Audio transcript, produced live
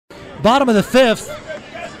Bottom of the fifth,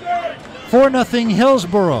 4-0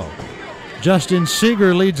 Hillsboro. Justin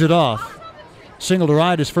Seeger leads it off. Single to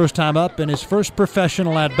right his first time up and his first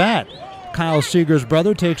professional at-bat. Kyle Seeger's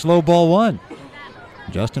brother takes low ball one.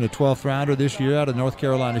 Justin, a 12th rounder this year out of North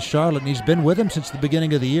Carolina Charlotte, and he's been with him since the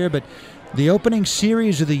beginning of the year, but the opening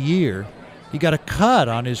series of the year, he got a cut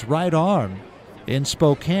on his right arm in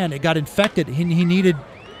Spokane. It got infected. He needed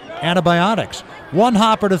antibiotics. One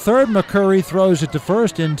hopper to third. McCurry throws it to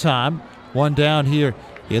first in time. One down here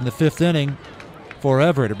in the fifth inning for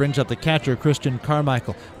Everett. It brings up the catcher, Christian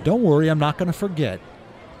Carmichael. Don't worry, I'm not going to forget.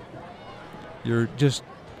 You're just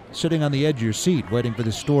sitting on the edge of your seat waiting for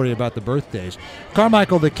this story about the birthdays.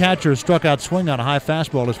 Carmichael, the catcher, struck out swing on a high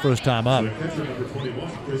fastball his first time up.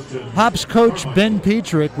 Hops coach Ben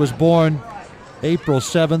Petrick was born April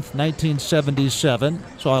 7th, 1977,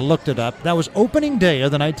 so I looked it up. That was opening day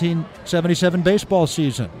of the 1977 baseball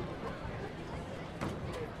season.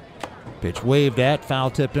 Pitch waved at, foul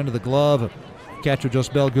tipped into the glove of catcher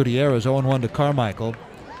Josbel Gutierrez, 0-1 to Carmichael.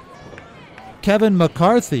 Kevin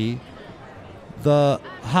McCarthy, the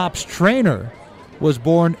Hops trainer, was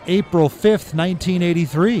born April 5th,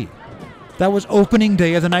 1983. That was opening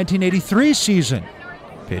day of the 1983 season.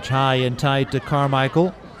 Pitch high and tight to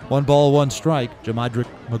Carmichael. 1 ball, 1 strike. Jamadric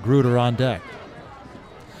Magruder on deck.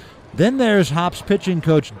 Then there's Hops pitching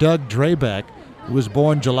coach Doug Drabeck, who was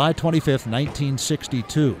born July 25th,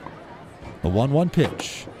 1962. The 1-1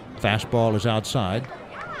 pitch. Fastball is outside.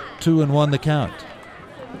 2-1 the count.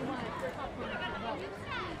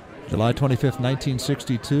 July 25th,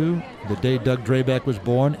 1962, the day Doug Drabeck was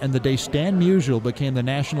born, and the day Stan Musial became the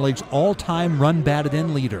National League's all-time run batted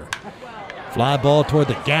in leader. Fly ball toward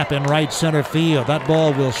the gap in right center field. That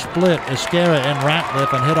ball will split Esquera and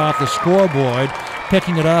Ratliff and hit off the scoreboard.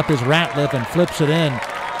 Picking it up is Ratliff and flips it in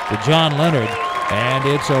to John Leonard. And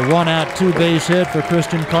it's a 1-out, 2-base hit for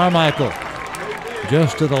Christian Carmichael.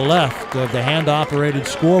 Just to the left of the hand-operated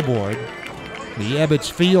scoreboard. The Ebbets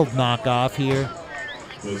Field knockoff here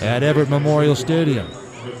at Everett Memorial Stadium.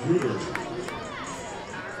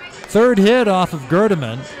 Third hit off of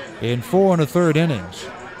Gerdeman in 4 1/3 innings.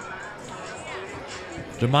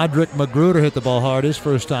 Jamadric Magruder hit the ball hard his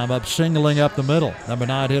first time up, singling up the middle. Number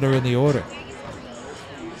 9 hitter in the order.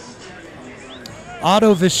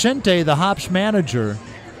 Otto Vicente, the Hops manager,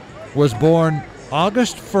 was born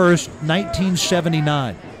August 1st,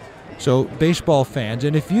 1979. So baseball fans,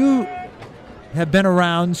 and if you have been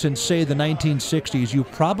around since, say, the 1960s, you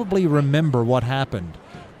probably remember what happened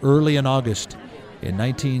early in August in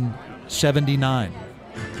 1979.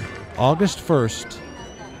 August 1st,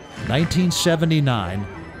 1979,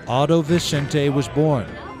 Otto Vicente was born.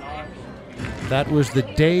 That was the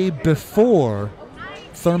day before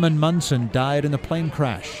Thurman Munson died in a plane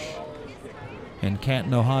crash in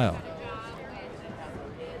Canton, Ohio.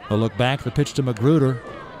 A look back, the pitch to Magruder.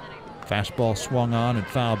 Fastball swung on and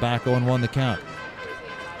foul back, 0-1 the count.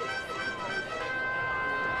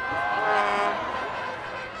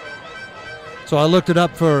 So I looked it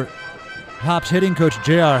up for Hops hitting coach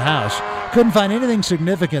J.R. House. Couldn't find anything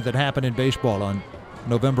significant that happened in baseball on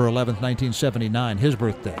November 11th, 1979, his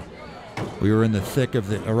birthday. We were in the thick of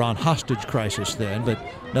the Iran hostage crisis then, but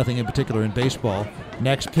nothing in particular in baseball.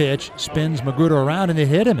 Next pitch, spins Magruder around and it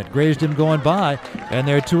hit him. It grazed him going by, and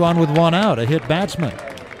they're 2 on with 1 out, a hit batsman.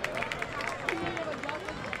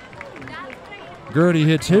 Gertie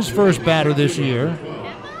hits his first batter this year.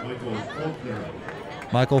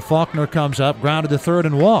 Michael Faulkner comes up, grounded to third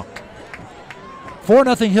and walked.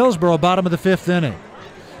 4-0 Hillsboro, bottom of the 5th inning.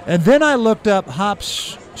 And then I looked up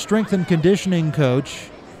Hops strength and conditioning coach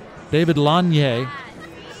David Lanier.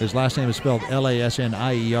 His last name is spelled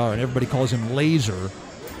Lasnier, and everybody calls him Laser.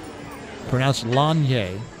 Pronounced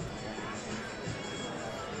Lanier.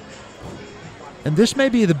 And this may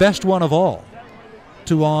be the best one of all.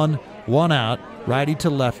 2 on, 1 out, righty to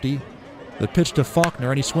lefty. The pitch to Faulkner,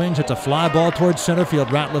 and he swings. It's a fly ball towards center field.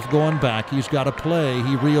 Ratliff going back. He's got a play.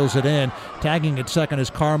 He reels it in. Tagging at second is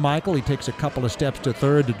Carmichael. He takes a couple of steps to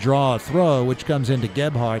third to draw a throw, which comes into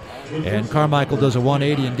Gebhardt. And Carmichael does a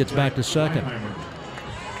 180 and gets back to second.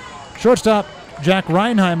 Shortstop Jack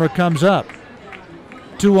Reinheimer comes up.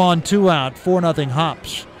 2 on, 2 out, 4-0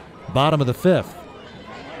 Hops. Bottom of the 5th.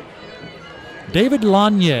 David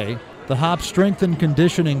Lanier, the Hops strength and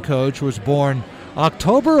conditioning coach, was born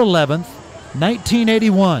October 11th,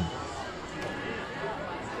 1981.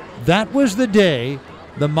 That was the day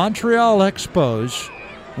the Montreal Expos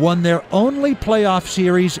won their only playoff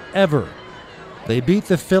series ever. They beat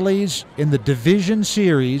the Phillies in the Division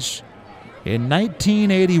Series in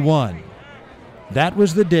 1981. That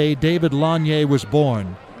was the day David Lanier was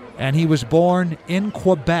born, and he was born in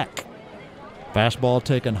Quebec. Fastball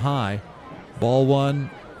taken high. Ball 1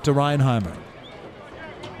 to Reinheimer.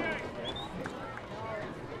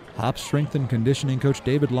 Hop strength and conditioning coach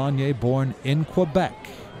David Lanier, born in Quebec.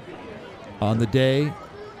 On the day,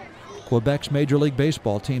 Quebec's Major League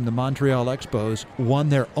Baseball team, the Montreal Expos, won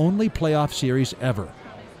their only playoff series ever.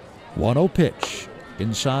 1-0 pitch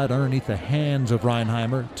inside underneath the hands of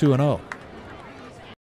Reinheimer, 2-0.